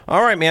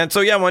All right, man. So,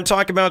 yeah, I want to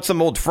talk about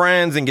some old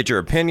friends and get your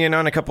opinion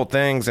on a couple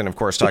things. And, of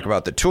course, talk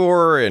about the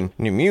tour and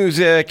new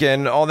music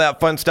and all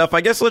that fun stuff.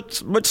 I guess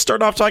let's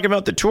start off talking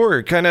about the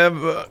tour. Kind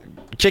of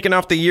kicking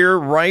off the year,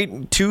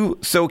 right? 2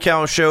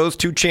 SoCal shows,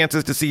 2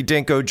 chances to see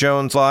Danko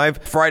Jones live.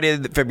 Friday,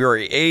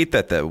 February 8th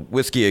at the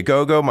Whiskey A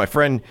Go-Go. My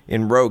friend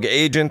in Rogue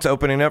Agents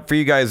opening up for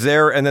you guys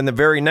there. And then the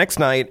very next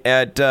night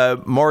at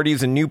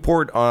Marty's in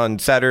Newport on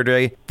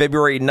Saturday,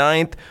 February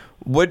 9th.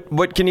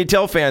 What can you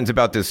tell fans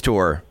about this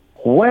tour?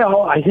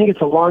 Well, I think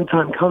it's a long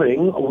time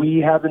coming. We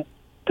haven't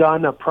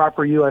done a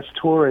proper U.S.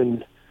 tour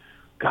in,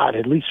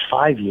 at least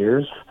 5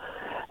 years.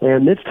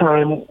 And this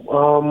time,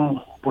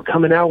 we're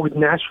coming out with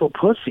Nashville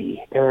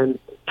Pussy and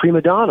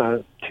Prima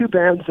Donna, 2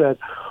 bands that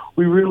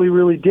we really,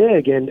 really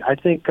dig. And I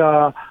think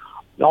all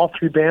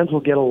 3 bands will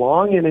get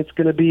along, and it's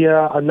going to be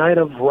a night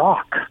of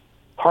rock,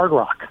 hard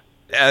rock.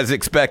 As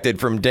expected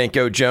from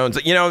Danko Jones.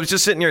 I was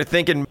just sitting here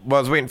thinking while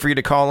I was waiting for you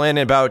to call in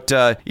about,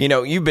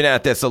 you've been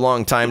at this a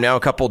long time now, a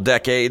couple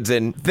decades,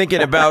 and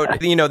thinking about,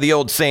 the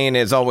old saying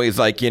is always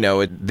like,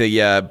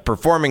 the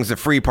performing's the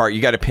free part.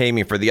 You got to pay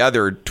me for the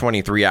other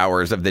 23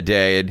 hours of the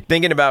day. And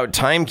thinking about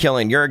time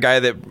killing, you're a guy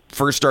that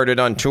first started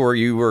on tour.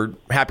 You were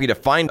happy to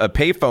find a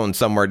payphone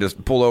somewhere to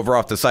pull over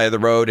off the side of the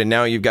road, and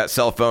now you've got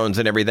cell phones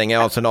and everything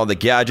else and all the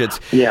gadgets.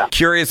 Yeah.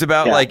 Curious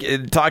about,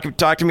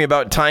 talk to me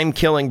about time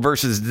killing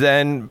versus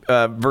then,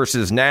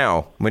 versus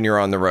now when you're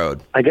on the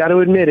road. I got to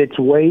admit, it's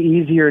way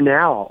easier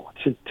now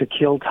to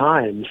kill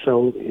time.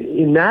 So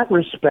in that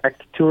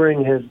respect,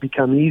 touring has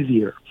become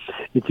easier.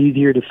 It's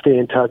easier to stay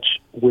in touch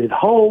with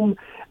home,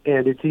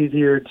 and it's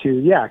easier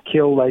to,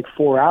 kill like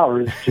 4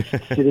 hours just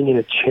sitting in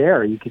a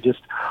chair. You could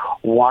just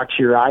watch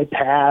your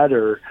iPad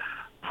or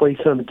play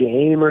some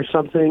game or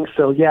something.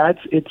 So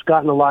it's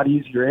gotten a lot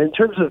easier. And in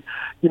terms of,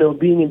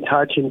 being in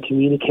touch and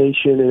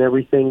communication and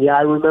everything,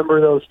 I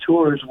remember those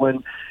tours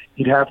when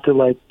you'd have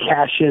to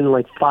cash in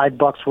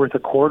 $5 worth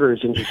of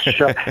quarters and just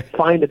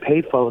find a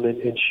payphone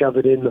and shove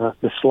it in the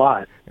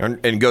slot.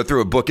 And go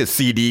through a book of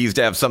CDs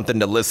to have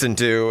something to listen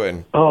to.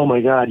 And oh my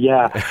God,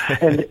 yeah.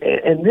 and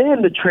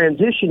then the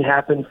transition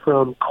happened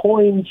from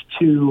coins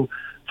to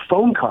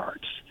phone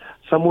cards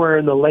somewhere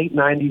in the late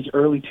 90s,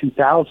 early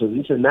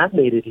 2000s, and that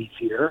made it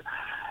easier.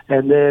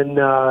 And then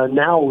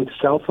now with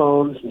cell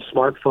phones and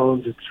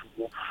smartphones, it's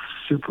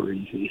super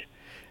easy.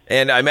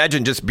 And I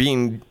imagine just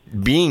being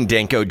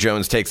Danko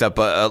Jones takes up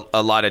a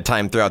lot of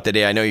time throughout the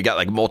day. I know you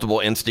got multiple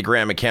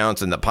Instagram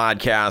accounts and the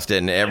podcast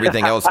and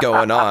everything else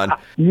going on.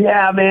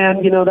 Yeah,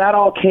 man. That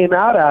all came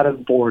out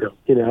of boredom,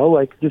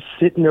 just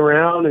sitting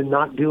around and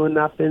not doing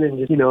nothing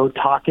and just,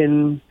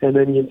 talking. And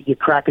then you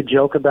crack a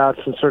joke about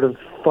some sort of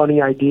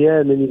funny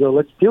idea and then you go,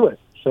 let's do it.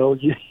 So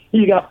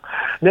you got,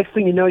 next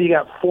thing you know, you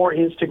got 4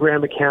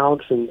 Instagram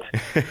accounts and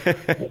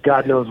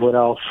God knows what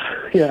else.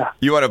 Yeah.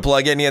 You want to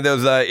plug any of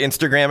those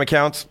Instagram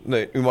accounts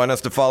that you want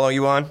us to follow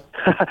you on?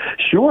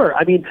 Sure.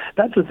 I mean,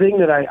 that's the thing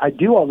that I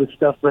do all this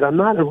stuff, but I'm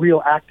not a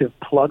real active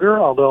plugger,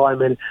 although I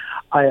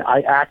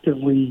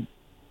actively,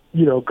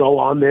 go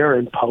on there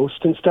and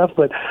post and stuff.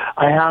 But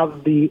I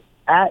have the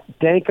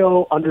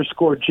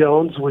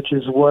 @Danko_Jones, which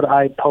is what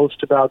I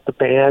post about the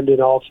band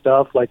and all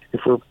stuff, like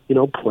if we're,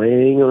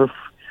 playing or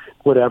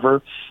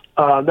whatever.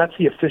 That's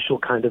the official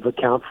kind of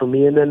account for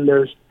me. And then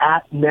there's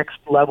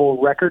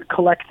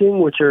 @NextLevelRecordCollecting,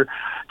 which are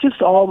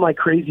just all my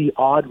crazy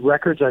odd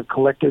records I've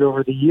collected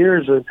over the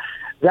years. And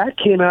that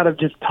came out of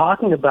just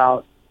talking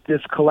about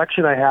this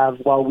collection I have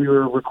while we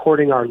were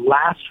recording our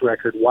last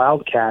record,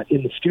 Wildcat,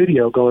 in the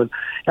studio, going,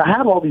 I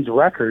have all these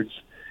records.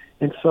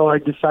 And so I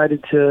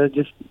decided to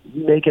just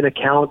make an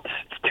account.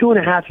 It's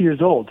 2.5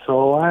 years old.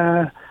 So,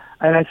 and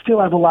I still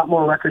have a lot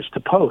more records to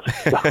post.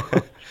 So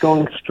it's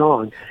going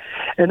strong.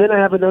 And then I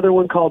have another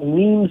one called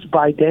Memes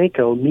by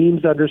Danko,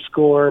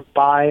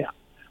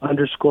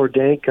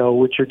 memes_by_Danko,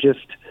 which are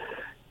just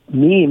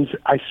memes.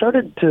 I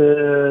started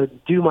to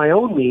do my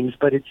own memes,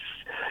 but it's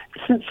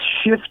since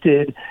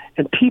shifted,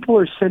 and people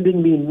are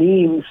sending me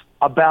memes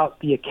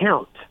about the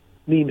account,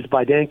 Memes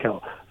by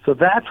Danko. So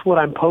that's what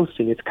I'm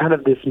posting. It's kind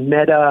of this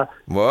meta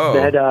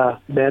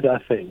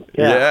thing.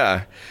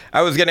 Yeah.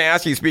 I was going to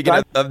ask you, speaking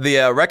of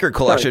the record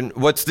collection,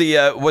 what's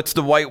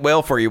the white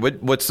whale for you?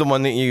 What's the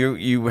one that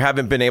you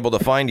haven't been able to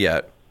find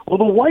yet? Well,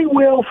 the white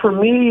whale for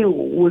me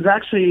was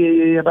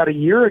actually about a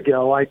year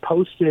ago. I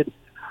posted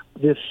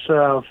this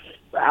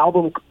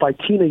album by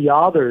Tina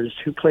Yothers,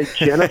 who played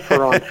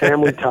Jennifer on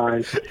Family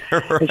Ties.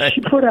 Right. And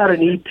she put out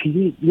an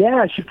EP.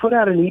 Yeah, she put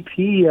out an EP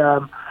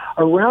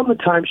around the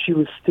time she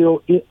was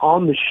still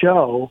on the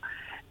show,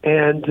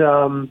 and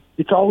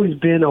it's always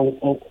been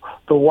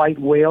the white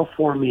whale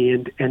for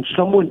me, and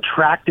someone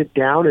tracked it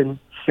down and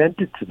sent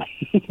it to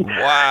me.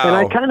 Wow. And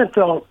I kind of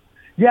felt,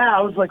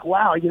 I was like,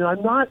 wow,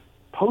 I'm not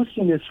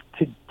posting this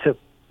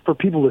for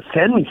people to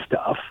send me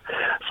stuff,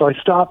 so I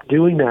stopped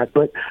doing that.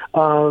 But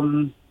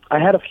I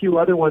had a few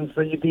other ones.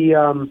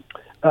 Benson,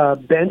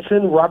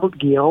 Robert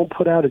Guillaume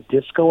put out a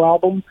disco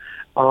album.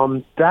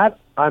 That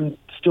I'm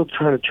still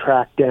trying to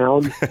track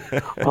down.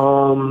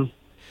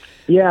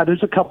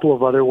 There's a couple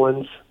of other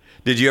ones.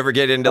 Did you ever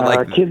get into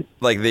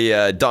like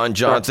the Don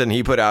Johnson?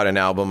 He put out an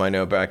album, I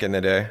know, back in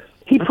the day.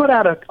 He put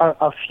out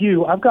a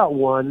few. I've got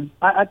one.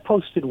 I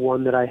posted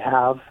one that I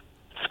have.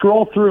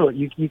 Scroll through it.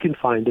 You can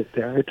find it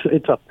there.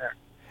 It's up there.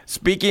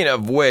 Speaking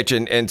of which,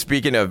 and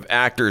speaking of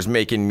actors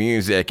making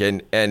music,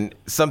 and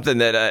something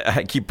that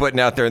I keep putting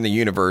out there in the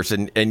universe,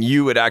 and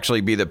you would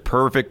actually be the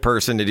perfect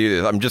person to do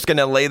this. I'm just going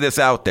to lay this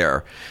out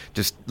there.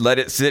 Just let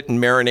it sit and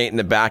marinate in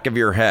the back of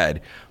your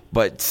head.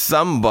 But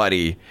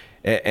somebody,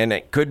 and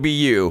it could be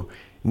you,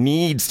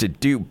 needs to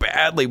do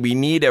badly. We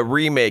need a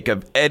remake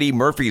of Eddie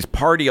Murphy's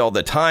Party All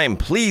the Time.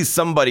 Please,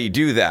 somebody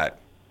do that.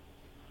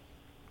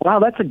 Wow,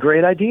 that's a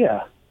great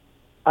idea.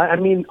 I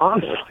mean,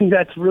 honestly,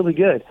 that's really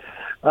good.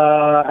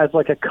 As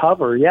like a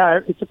cover.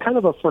 Yeah, it's a kind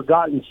of a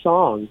forgotten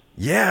song.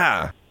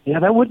 Yeah. Yeah,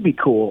 that would be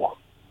cool.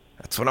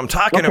 That's what I'm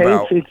talking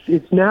about.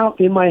 It's now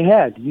in my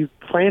head. You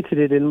planted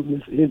it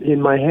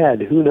in my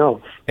head. Who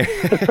knows?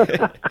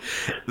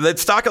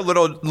 Let's talk a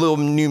little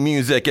new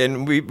music,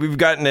 and we've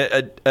gotten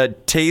a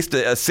taste,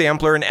 a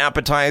sampler, an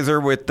appetizer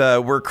with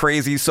We're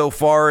Crazy so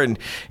far, and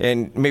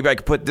maybe I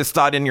could put this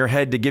thought in your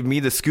head to give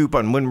me the scoop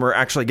on when we're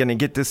actually going to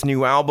get this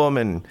new album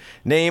and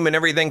name and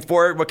everything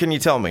for it. What can you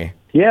tell me?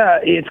 Yeah,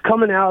 it's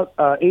coming out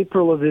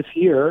April of this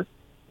year.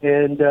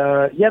 And,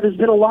 there's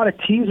been a lot of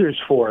teasers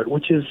for it,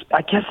 which is,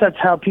 I guess that's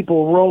how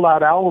people roll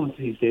out albums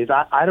these days.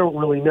 I don't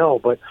really know,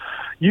 but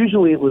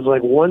usually it was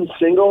like one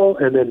single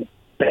and then,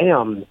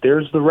 bam,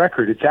 there's the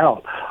record. It's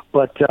out.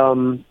 But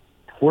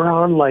we're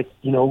on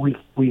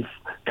we've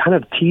kind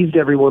of teased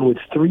everyone with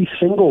 3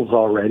 singles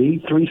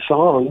already, 3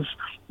 songs.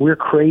 We're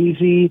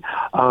Crazy,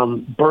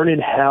 Burn in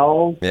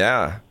Hell.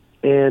 Yeah.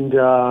 And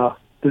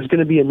there's going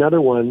to be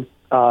another one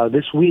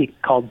this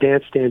week called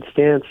Dance, Dance,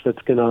 Dance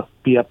that's going to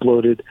be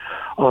uploaded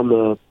on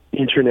the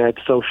internet,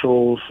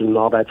 socials, and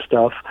all that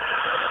stuff.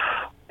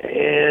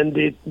 And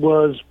it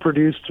was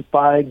produced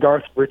by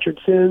Garth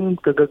Richardson,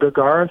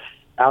 Garth,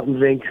 out in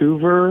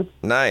Vancouver.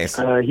 Nice.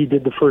 He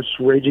did the first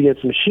Rage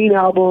Against the Machine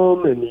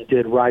album, and he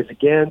did Rise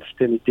Against,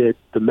 and he did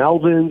the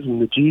Melvins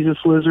and the Jesus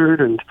Lizard,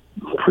 and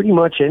pretty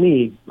much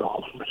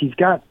he's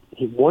got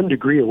 1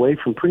 degree away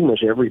from pretty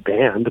much every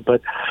band.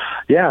 But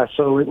yeah,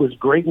 so it was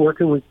great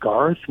working with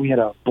Garth. We had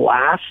a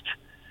blast,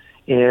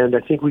 and I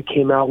think we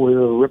came out with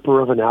a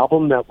ripper of an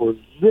album that we're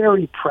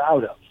very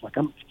proud of. Like,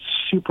 I'm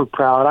super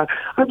proud.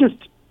 I'm just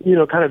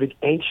kind of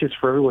anxious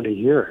for everyone to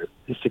hear it.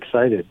 Just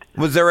excited.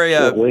 Was there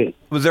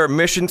a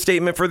mission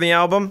statement for the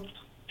album?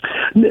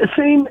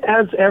 Same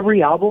as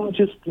every album,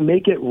 just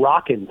make it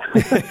rockin'.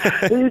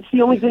 It's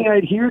the only thing I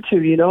adhere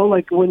to.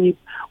 Like when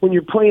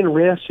you're playing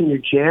riffs and you're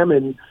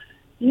jamming,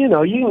 you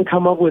can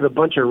come up with a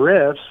bunch of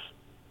riffs,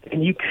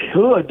 and you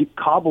could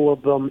cobble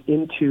them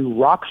into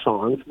rock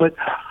songs, but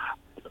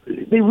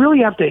they really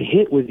have to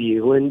hit with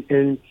you,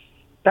 and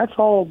that's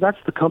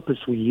the compass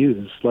we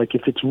use. Like,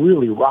 if it's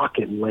really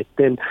rocking,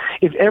 then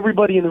if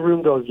everybody in the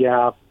room goes,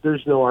 yeah,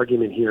 there's no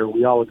argument here,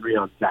 we all agree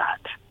on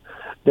that,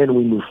 then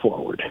we move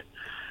forward.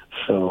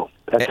 So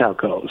that's how it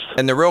goes.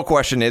 And the real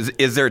question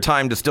is there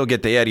time to still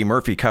get the Eddie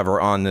Murphy cover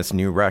on this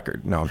new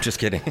record? No, I'm just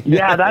kidding.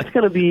 Yeah, that's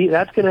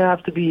gonna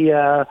have to be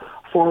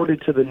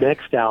forwarded to the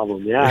next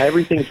album. Yeah,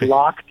 everything's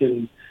locked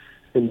and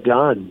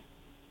done.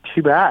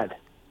 Too bad.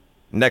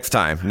 Next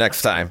time.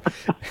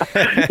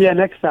 Yeah,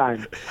 next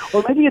time.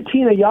 Or maybe a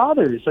Tina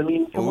Yothers. I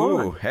mean, come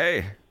on. Ooh,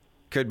 hey,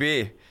 could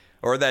be.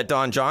 Or that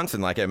Don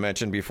Johnson, like I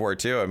mentioned before,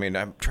 too. I mean,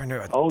 I'm trying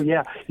to... Oh,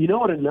 yeah. You know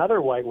what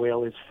another white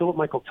whale is? Philip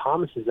Michael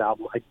Thomas's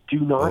album, I Do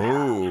Not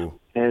Have.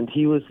 And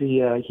he was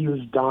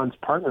Don's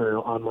partner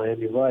on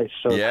Miami Vice.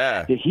 So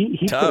yeah, he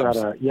put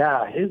out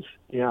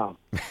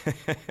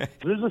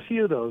There's a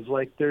few of those.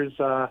 Like there's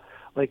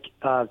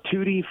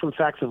Tootie from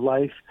Facts of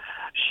Life.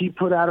 She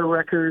put out a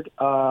record.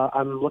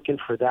 I'm looking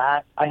for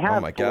that. I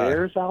have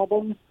Blair's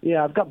album.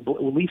 Yeah, I've got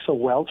Lisa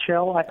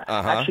Welchel.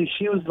 Actually,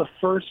 she was the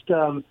first.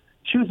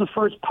 She was the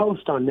first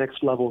post on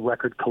Next Level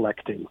Record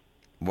Collecting.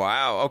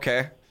 Wow.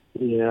 Okay.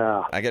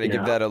 Yeah. I got to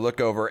give that a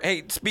look over.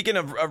 Hey, speaking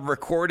of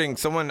recording,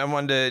 I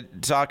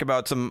wanted to talk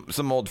about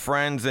some old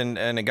friends and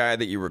a guy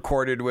that you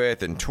recorded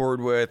with and toured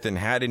with and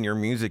had in your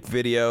music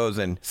videos.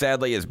 And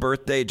sadly, his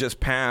birthday just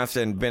passed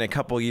and been a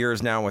couple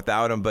years now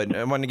without him. But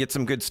I wanted to get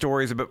some good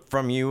stories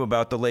from you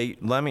about the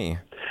late Lemmy.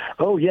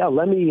 Oh, yeah.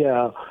 Lemmy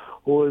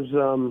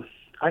was,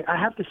 I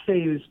have to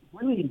say, he was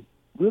really,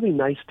 really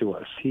nice to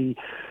us. He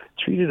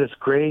treated us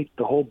great.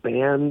 The whole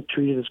band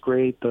treated us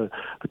great. The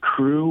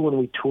crew, when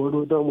we toured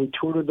with them in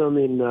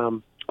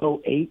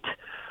 2008.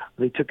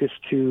 They took us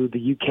to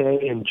the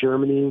UK and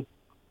Germany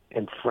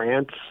and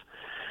France,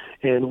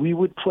 and we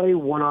would play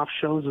one-off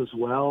shows as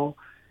well.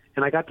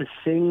 And I got to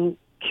sing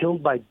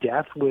Killed by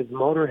Death with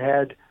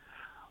Motorhead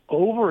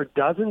over a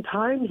dozen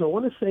times. I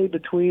want to say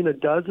between a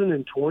dozen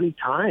and 20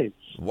 times.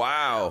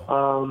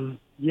 Wow.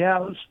 Yeah,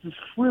 it was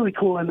really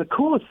cool. And the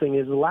coolest thing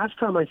is the last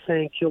time I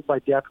sang Killed by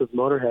Death with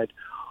Motorhead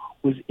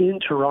was in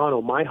Toronto,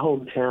 my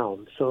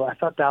hometown. So I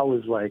thought that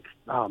was like,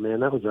 oh man,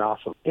 that was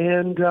awesome.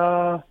 And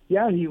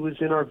he was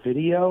in our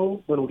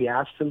video. When we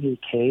asked him, he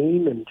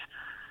came, and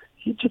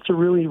he's just a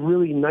really,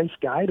 really nice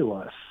guy to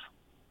us.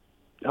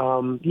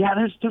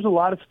 Yeah, there's a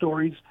lot of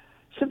stories,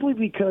 simply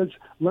because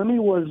Lemmy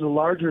was a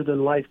larger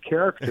than life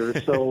character.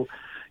 So,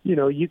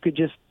 you could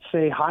just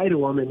say hi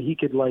to him, and he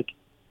could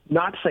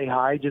not say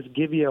hi, just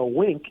give you a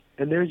wink,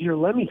 and there's your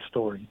Lemmy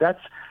story.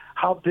 That's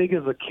how big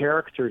of a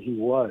character he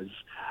was.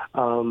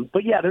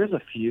 But yeah, there's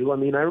a few. I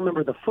mean, I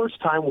remember the first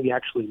time we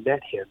actually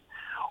met him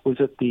was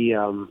at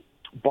the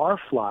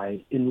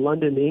Barfly in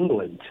London,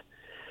 England.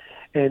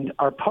 And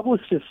our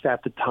publicist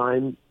at the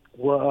time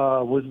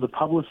was the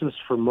publicist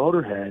for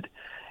Motorhead,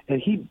 and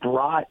he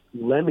brought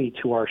Lemmy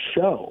to our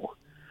show.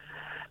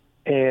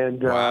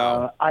 And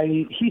wow.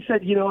 He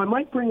said, I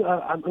might bring,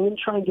 I'm going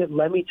to try and get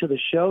Lemmy to the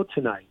show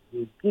tonight.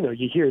 And,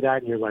 you hear that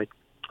and you're like,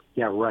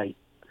 yeah, right.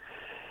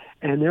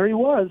 And there he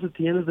was at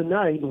the end of the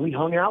night, and we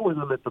hung out with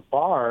him at the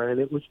bar,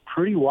 and it was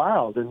pretty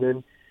wild. And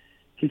then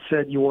he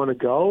said, you want to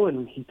go?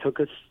 And he took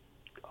us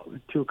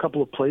to a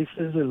couple of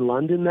places in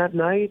London that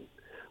night.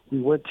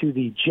 We went to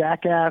the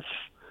Jackass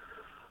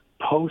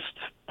post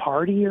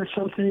party or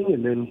something,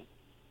 and then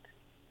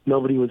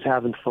nobody was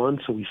having fun,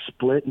 so we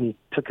split, and he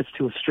took us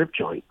to a strip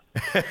joint.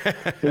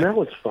 And that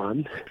was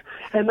fun.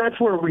 And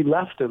that's where we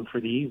left him for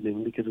the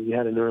evening, because we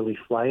had an early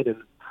flight, and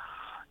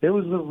it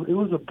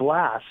was a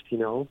blast,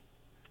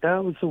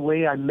 That was the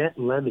way I met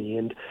Lemmy.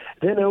 And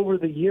then over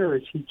the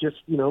years, he just,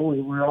 we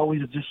were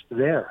always just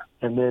there.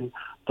 And then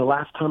the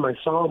last time I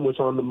saw him was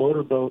on the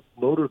motor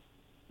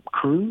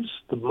cruise,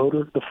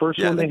 the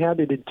first one they had.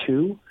 They did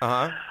two.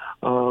 Uh-huh.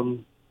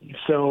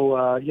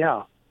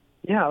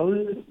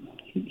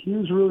 He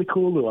was really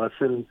cool to us,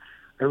 and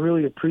I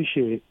really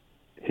appreciate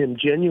him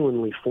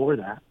genuinely for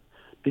that,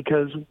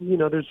 because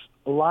there's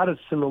a lot of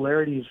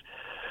similarities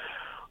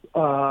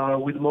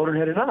with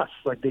Motorhead and us.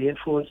 Like, they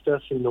influenced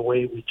us in the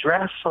way we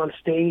dress on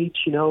stage,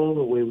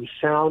 the way we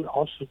sound.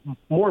 Also,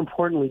 more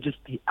importantly, just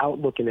the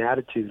outlook and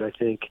attitude, I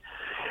think,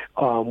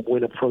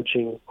 when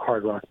approaching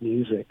hard rock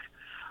music.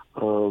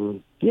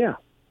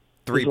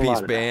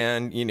 Three-piece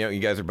band, you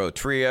guys are both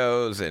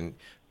trios and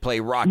play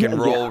rock and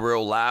roll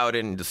real loud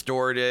and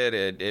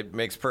distorted. It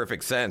makes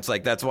perfect sense.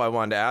 Like, that's why I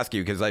wanted to ask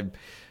you, because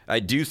I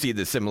do see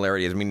the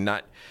similarities. I mean,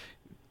 not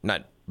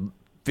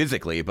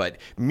physically, but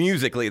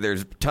musically,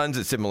 there's tons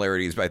of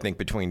similarities, I think,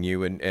 between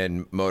you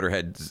and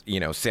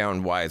Motorhead,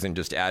 sound-wise and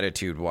just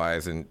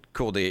attitude-wise, and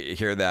cool to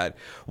hear that.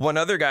 One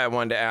other guy I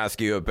wanted to ask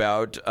you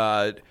about,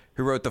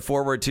 who wrote the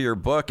foreword to your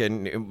book,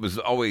 and it was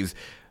always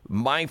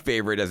my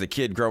favorite as a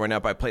kid growing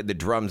up. I played the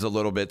drums a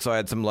little bit, so I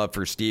had some love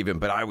for Steven,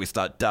 but I always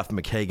thought Duff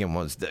McKagan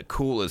was the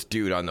coolest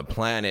dude on the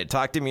planet.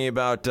 Talk to me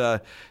about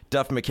Duff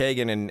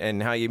McKagan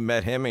and how you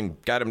met him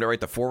and got him to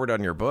write the foreword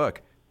on your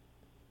book.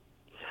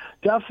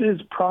 Duff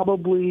is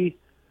probably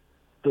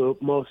the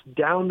most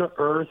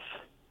down-to-earth,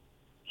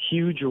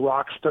 huge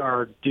rock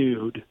star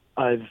dude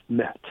I've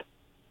met.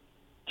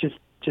 Just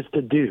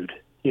a dude,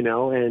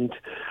 and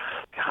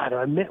God,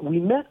 we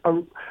met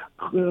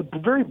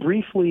very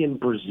briefly in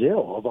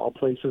Brazil, of all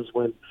places,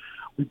 when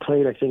we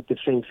played, I think, the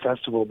same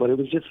festival, but it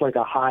was just like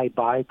a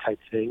hi-bye type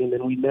thing. And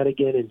then we met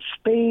again in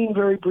Spain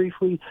very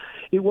briefly.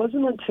 It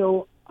wasn't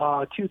until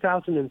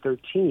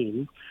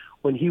 2013,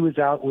 when he was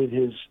out with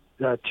his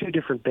two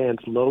different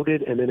bands,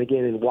 Loaded, and then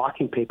again in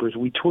Walking Papers.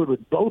 We toured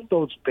with both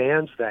those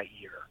bands that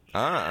year.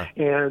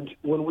 And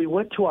when we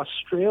went to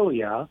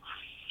Australia,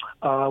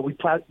 we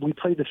played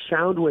the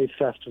Soundwave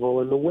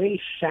Festival, and the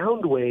way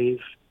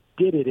Soundwave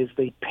did it is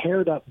they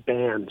paired up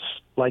bands,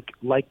 like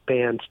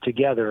bands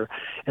together,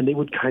 and they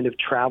would kind of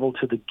travel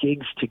to the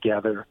gigs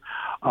together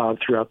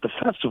throughout the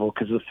festival,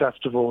 because the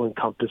festival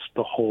encompassed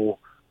the whole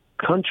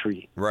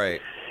country.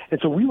 Right.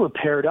 And so we were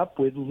paired up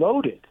with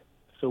Loaded.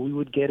 So we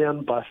would get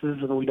on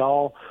buses, and we'd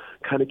all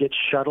kind of get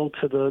shuttled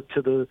to the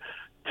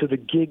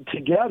gig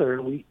together,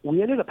 and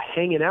we ended up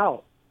hanging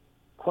out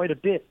quite a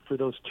bit for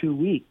those 2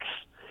 weeks.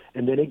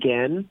 And then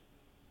again,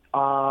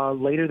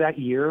 later that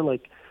year,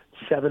 like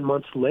 7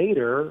 months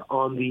later,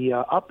 on the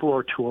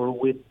Uproar tour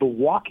with the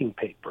Walking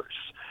Papers.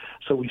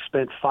 So we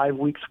spent 5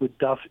 weeks with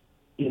Duff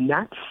in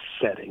that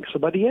setting. So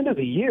by the end of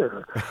the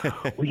year,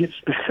 we had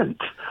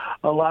spent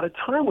a lot of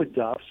time with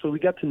Duff, so we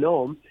got to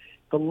know him.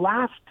 The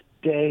last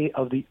day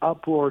of the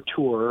Uproar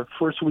tour,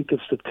 first week of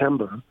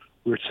September,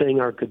 we were saying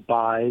our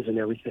goodbyes and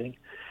everything.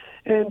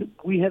 And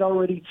we had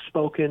already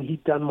spoken.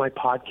 He'd done my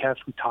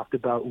podcast. We talked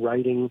about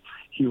writing.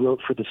 He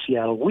wrote for the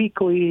Seattle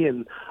Weekly,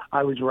 and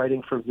I was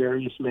writing for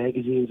various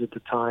magazines at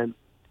the time.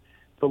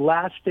 The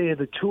last day of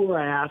the tour,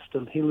 I asked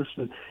him, hey,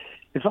 listen,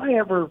 if I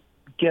ever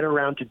get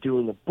around to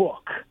doing a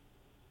book,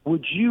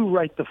 would you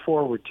write the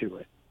foreword to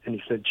it? And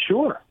he said,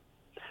 sure.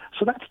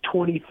 So that's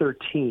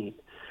 2013.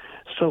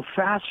 So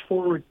fast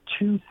forward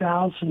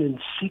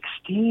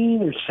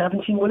 2016 or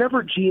 17,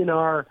 whenever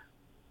GNR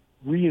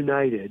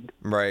reunited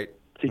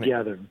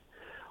together,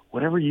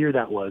 whatever year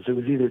that was, it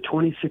was either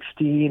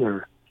 2016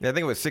 or I think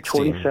it was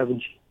 16.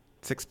 2017.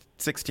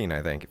 16,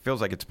 I think. It feels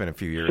like it's been a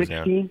few years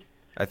 16? now.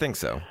 I think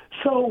so.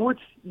 So we're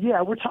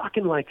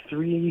talking like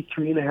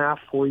 3.5,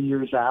 4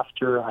 years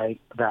after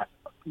that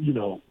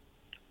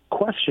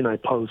question I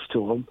posed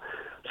to him.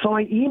 So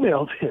I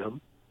emailed him,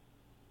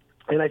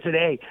 and I said,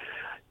 hey,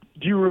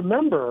 do you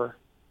remember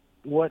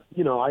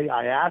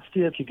I asked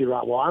you if you could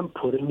write. Well, I'm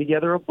putting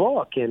together a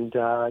book, and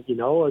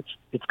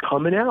it's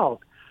coming out.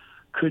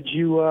 Could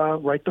you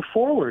write the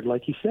foreword,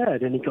 like you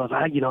said? And he goes,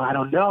 I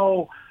don't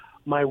know.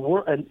 My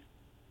work, and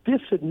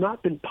this had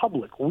not been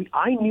public.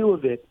 I knew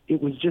of it.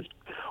 It was just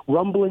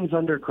rumblings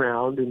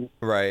underground and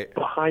right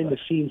behind the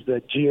scenes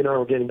that GNR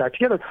were getting back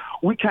together.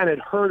 We kind of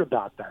heard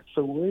about that.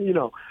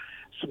 So,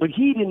 but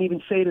he didn't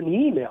even say it in the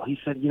email. He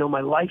said, my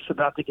life's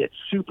about to get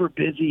super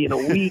busy in a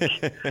week,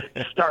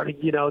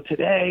 starting,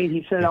 today.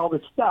 He said all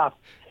this stuff.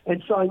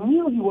 And so I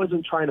knew he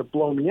wasn't trying to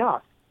blow me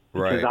up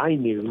because I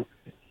knew.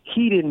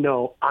 He didn't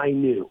know I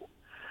knew.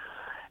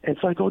 And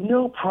so I go,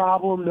 no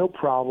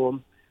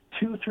problem.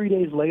 2-3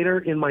 days later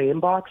in my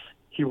inbox,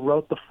 he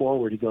wrote the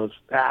foreword. He goes,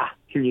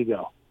 here you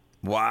go.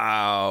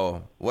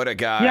 Wow. What a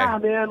guy. Yeah,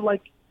 man.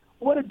 Like,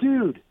 what a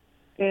dude.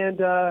 And,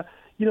 and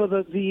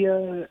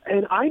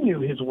I knew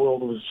his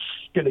world was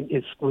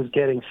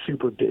getting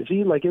super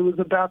busy. Like, it was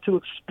about to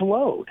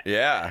explode.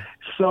 Yeah.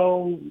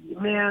 So,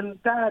 man,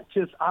 I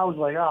was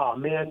like, oh,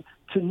 man,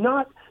 to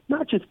not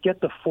just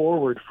get the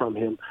forward from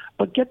him,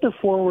 but get the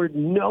forward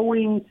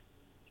knowing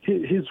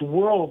his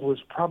world was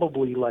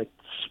probably like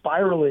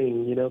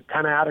spiraling,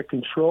 kind of out of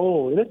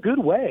control in a good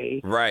way.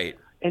 Right.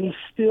 And he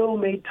still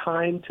made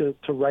time to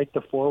write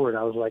the forward.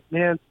 I was like,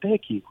 man,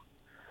 thank you.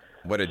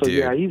 What a dude.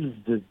 Yeah, he's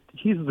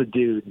the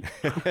dude.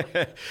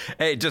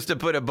 Hey, just to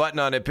put a button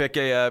on it, pick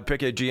a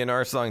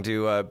GNR song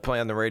to play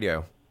on the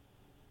radio.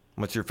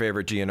 What's your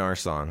favorite GNR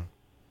song?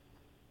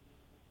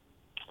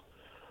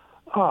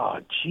 Oh,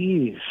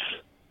 jeez.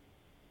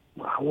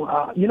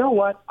 You know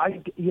what?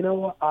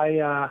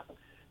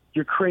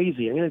 You're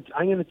Crazy.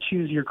 I'm gonna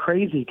choose You're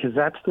Crazy because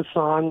that's the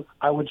song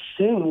I would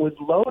sing with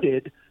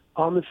Loaded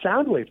on the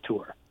Soundwave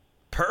tour.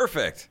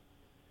 Perfect.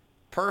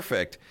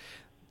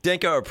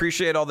 Danko,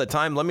 appreciate all the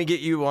time. Let me get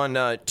you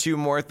on two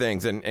more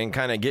things and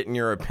kind of getting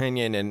your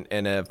opinion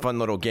and a fun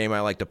little game I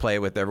like to play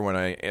with everyone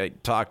I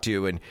talk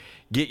to and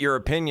get your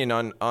opinion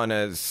on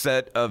a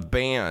set of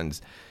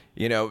bands.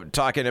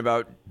 Talking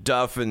about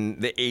Duff in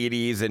the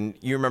 80s, and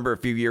you remember a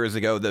few years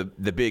ago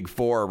the big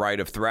four, right,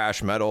 of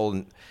thrash metal,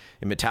 and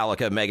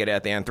Metallica,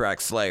 Megadeth,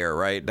 Anthrax, Slayer,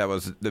 right? That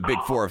was the big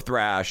four of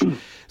thrash.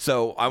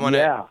 So I want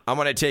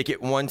to take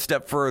it one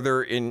step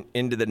further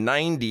into the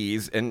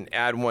 90s and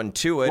add one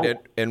to it,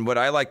 and what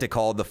I like to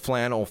call the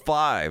Flannel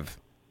Five.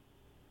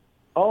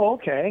 Oh,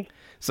 okay.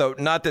 So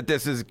not that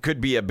this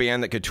could be a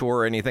band that could tour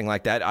or anything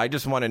like that. I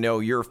just want to know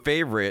your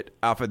favorite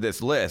off of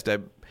this list.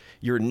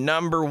 Your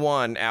number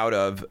one out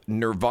of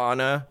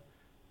Nirvana,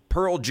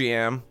 Pearl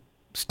Jam,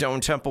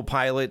 Stone Temple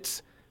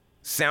Pilots,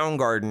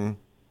 Soundgarden,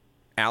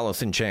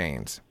 Alice in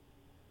Chains.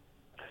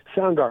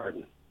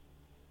 Soundgarden,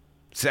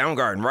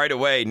 right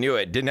away. Knew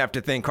it. Didn't have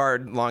to think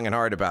long and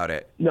hard about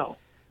it. No.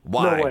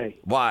 Why? No way.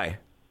 Why?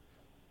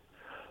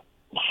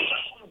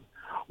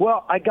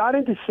 Well, I got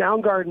into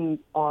Soundgarden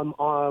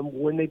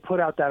when they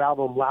put out that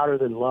album Louder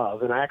Than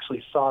Love, and I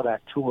actually saw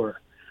that tour.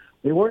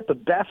 They weren't the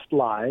best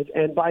live,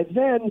 and by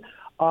then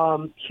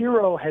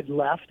Hero had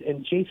left,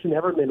 and Jason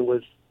Everman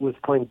was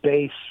playing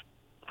bass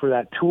for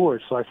that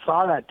tour. So I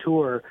saw that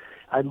tour.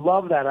 I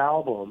love that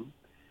album,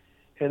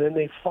 and then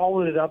they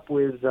followed it up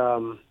with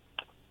was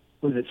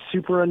it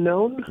Super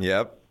Unknown?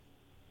 Yep.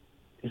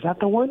 Is that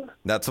the one?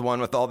 That's the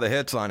one with all the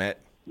hits on it.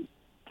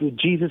 The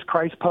Jesus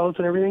Christ pose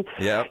and everything.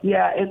 Yep.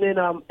 Yeah, and then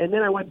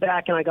I went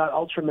back and I got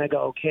Ultra Mega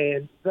OK,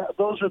 and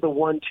those are the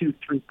 1, 2,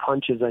 3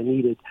 punches I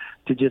needed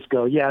to just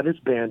go, yeah, this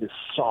band is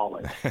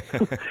solid.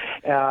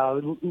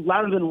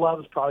 Louder Than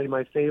Love is probably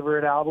my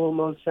favorite album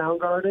of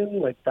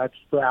Soundgarden. Like, that's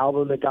the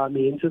album that got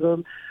me into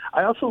them.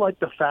 I also like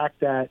the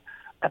fact that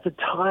at the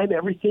time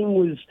everything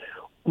was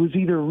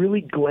either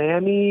really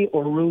glammy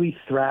or really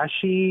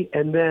thrashy,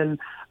 and then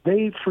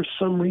they, for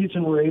some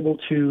reason, were able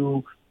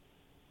to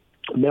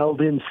meld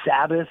in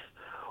Sabbath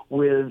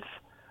with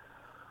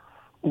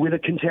a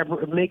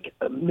contemporary,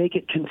 make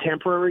it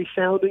contemporary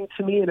sounding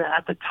to me. And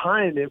at the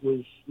time, it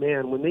was,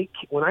 man, when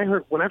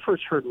I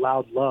first heard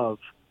Loud Love,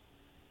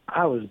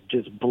 I was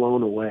just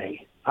blown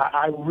away.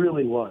 I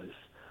really was.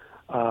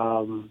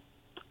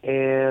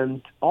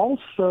 And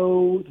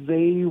also,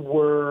 they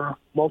were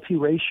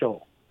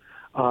multiracial,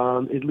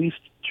 at least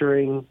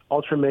during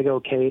Ultra Mega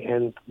OK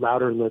and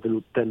Louder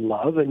Than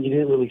Love, and you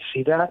didn't really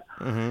see that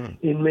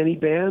in many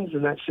bands,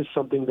 and that's just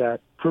something that,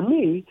 for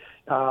me,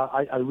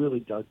 I really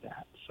dug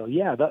that. So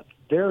yeah,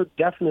 they're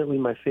definitely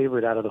my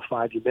favorite out of the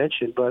 5 you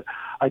mentioned, but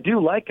I do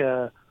like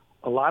a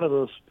lot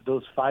of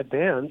those 5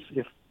 bands,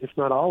 if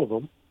not all of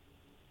them.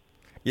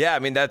 Yeah, I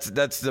mean that's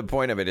the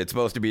point of it. It's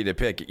supposed to be to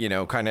pick,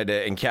 kind of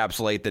to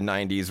encapsulate the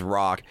 90s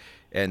rock,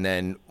 and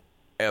then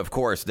of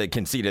course, the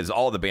conceit is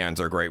all the bands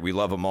are great. We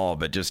love them all,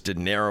 but just to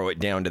narrow it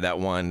down to that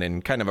one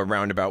and kind of a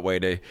roundabout way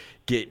to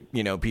get,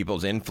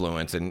 people's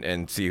influence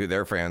and see who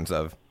they're fans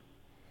of.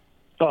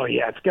 Oh,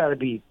 yeah, it's got to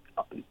be,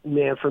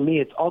 man, for me,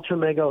 it's Ultra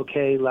Mega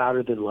OK,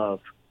 Louder Than Love,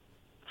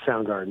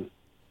 Soundgarden.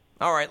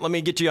 All right, let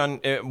me get you on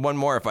one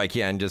more if I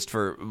can, just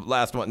for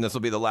last one. This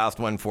will be the last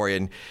one for you,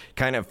 and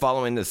kind of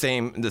following the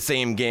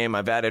same game.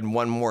 I've added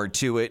one more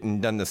to it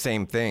and done the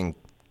same thing.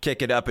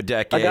 kick it up a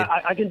decade.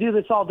 I can do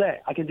this all day.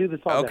 I can do this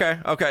all day.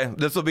 Okay.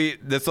 This will be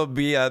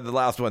the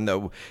last one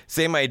though.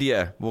 Same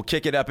idea. We'll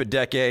kick it up a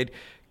decade,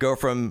 go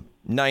from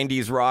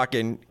 90s rock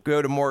and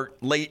go to more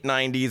late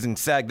 90s and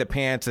sag the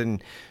pants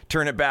and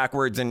turn it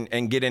backwards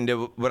and get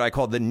into what I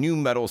call the new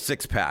metal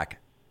six pack.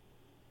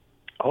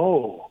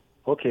 Oh,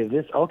 okay.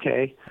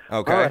 Okay.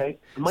 All right.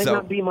 It might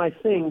not be my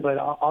thing, but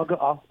I'll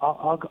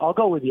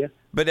go with you.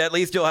 But at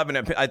least you'll have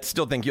I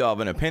still think you'll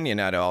have an opinion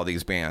out of all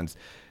these bands.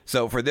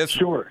 So for this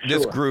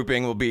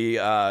grouping will be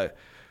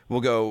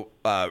we'll go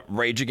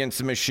Rage Against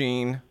the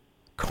Machine,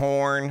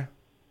 Korn,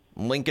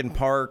 Linkin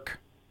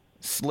Park,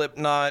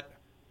 Slipknot,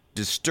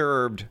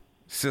 Disturbed,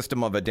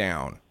 System of a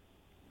Down.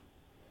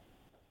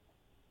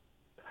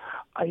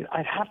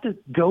 I'd have to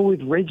go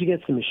with Rage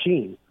Against the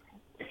Machine.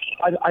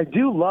 I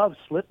do love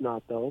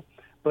Slipknot though,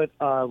 but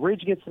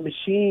Rage Against the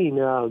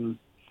Machine.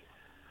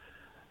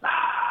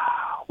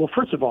 Well,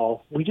 first of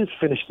all, we just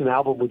finished an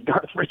album with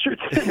Garth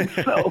Richardson,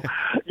 so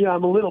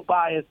I'm a little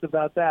biased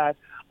about that.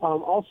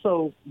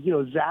 Also,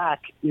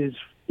 Zach is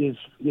a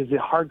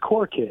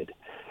hardcore kid,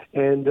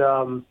 and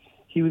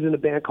he was in a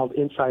band called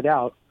Inside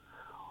Out,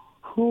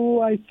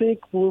 who I think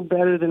were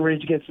better than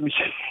Rage Against the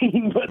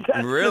Machine, but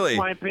that's just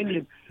my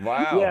opinion.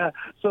 Wow. Yeah.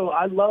 So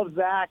I love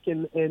Zach,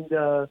 and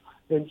so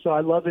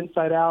I love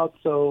Inside Out.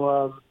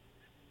 So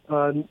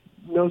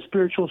No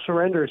Spiritual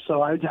Surrender.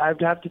 So I'd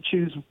have to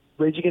choose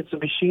Rage Against the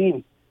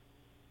Machine.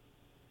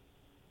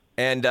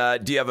 And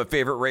do you have a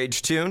favorite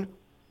Rage tune?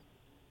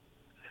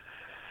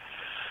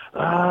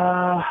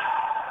 Or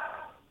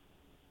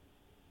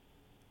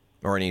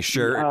any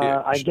shirt?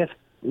 I guess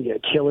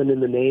Killing in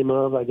the Name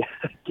of. I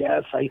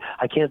guess I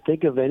can't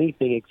think of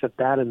anything except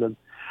that in them.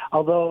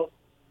 Although,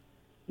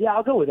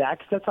 I'll go with that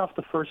because that's off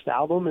the first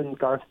album, and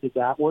Garth did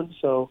that one.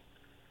 So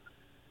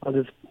I'll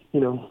just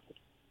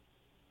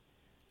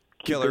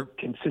Killer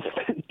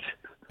consistent.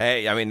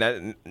 Hey, I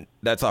mean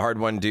that's a hard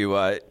one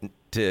to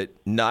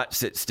not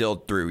sit still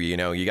through.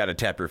 You got to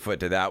tap your foot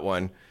to that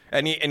one.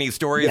 Any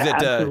stories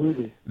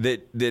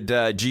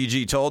that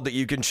Gigi told that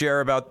you can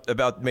share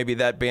about maybe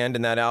that band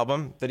and that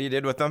album that he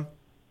did with them?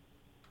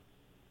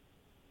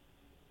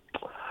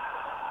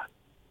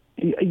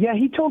 Yeah,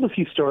 he told a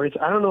few stories.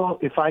 I don't know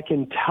if I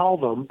can tell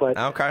them, but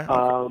okay.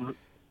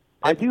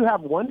 I do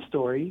have one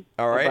story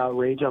about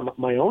Rage, on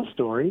my own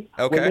story.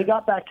 Okay. When they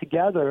got back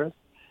together,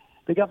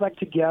 I'd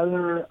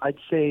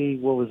say,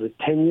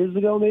 10 years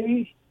ago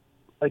maybe?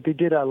 Like they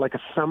did a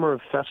summer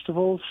of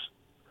festivals,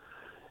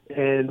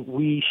 and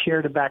we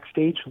shared a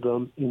backstage with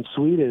them in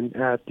Sweden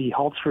at the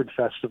Hultsfred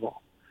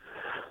Festival.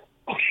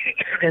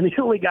 And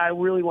the only guy I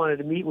really wanted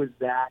to meet was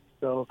Zach,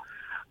 so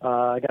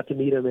I got to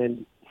meet him,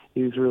 and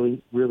he was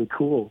really, really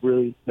cool,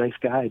 really nice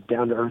guy,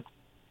 down-to-earth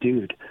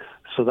dude.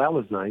 So that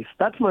was nice.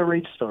 That's my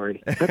Rage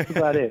story. That's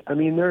about it. I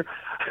mean, they're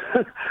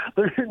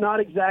not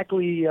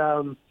exactly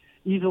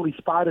easily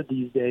spotted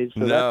these days,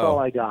 so that's all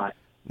I got.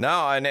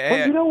 No,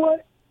 But you know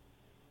what?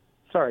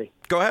 Sorry.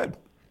 Go ahead.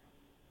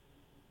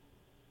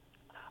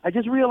 I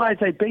just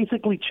realized I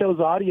basically chose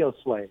Audio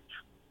Slave.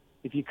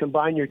 If you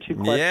combine your two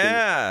questions.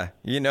 Yeah.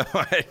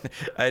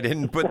 I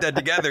didn't put that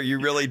together. You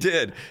really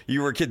did.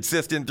 You were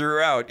consistent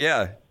throughout.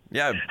 Yeah.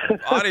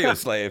 Audio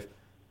Slave.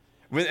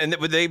 And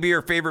would they be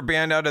your favorite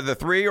band out of the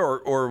three,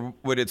 or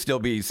would it still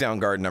be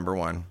Soundgarden number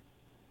one?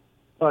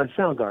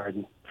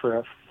 Soundgarden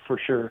for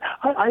sure.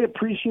 I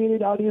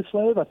appreciated Audio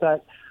Slave. I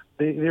thought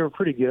they were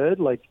pretty good.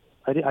 Like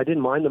I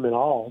didn't mind them at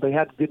all. They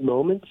had good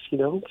moments,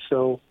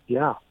 So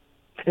yeah.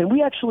 And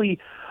we actually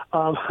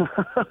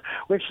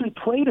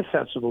played a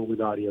festival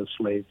with Audio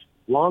Slave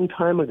a long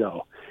time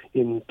ago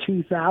in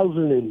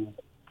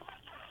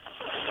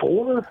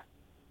 2004.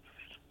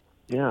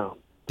 Yeah.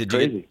 Did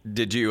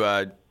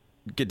you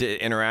get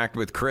to interact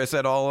with Chris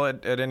at all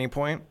at any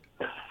point?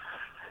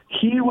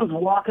 He was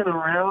walking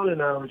around,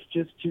 and I was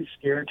just too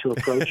scared to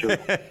approach him.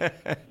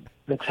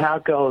 That's how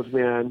it goes,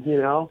 man.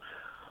 It's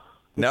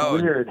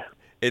weird.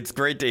 It's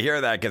great to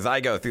hear that because I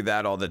go through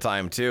that all the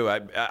time too.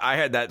 I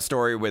had that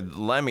story with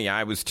Lemmy.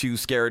 I was too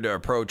scared to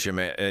approach him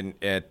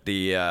at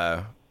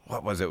the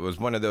what was it? It was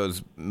one of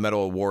those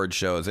metal award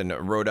shows, and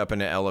rode up in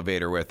an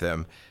elevator with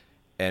him,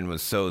 and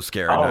was so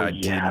scared. I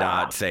did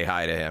not say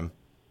hi to him.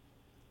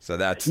 So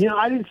that's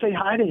I didn't say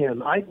hi to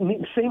him.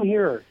 Same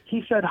here.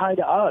 He said hi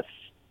to us,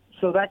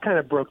 so that kind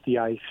of broke the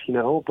ice,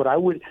 But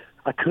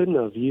I couldn't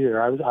have either.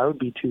 I would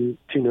be too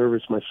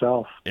nervous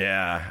myself.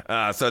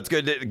 Yeah. So it's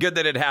good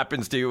that it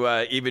happens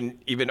to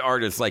even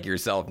artists like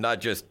yourself,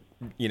 not just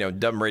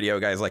dumb radio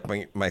guys like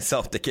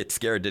myself that get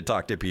scared to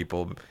talk to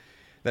people.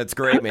 That's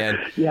great, man.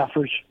 Yeah,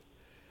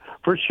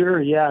 for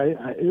sure. Yeah,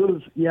 it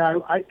was. Yeah,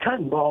 I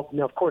kind of. Well,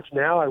 of course,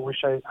 now I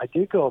wish I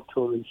did go up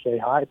to him and say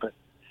hi, but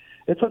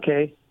it's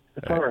okay.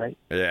 It's all right.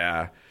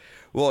 Yeah.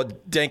 Well,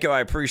 Danko,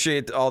 I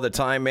appreciate all the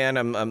time, man. I'm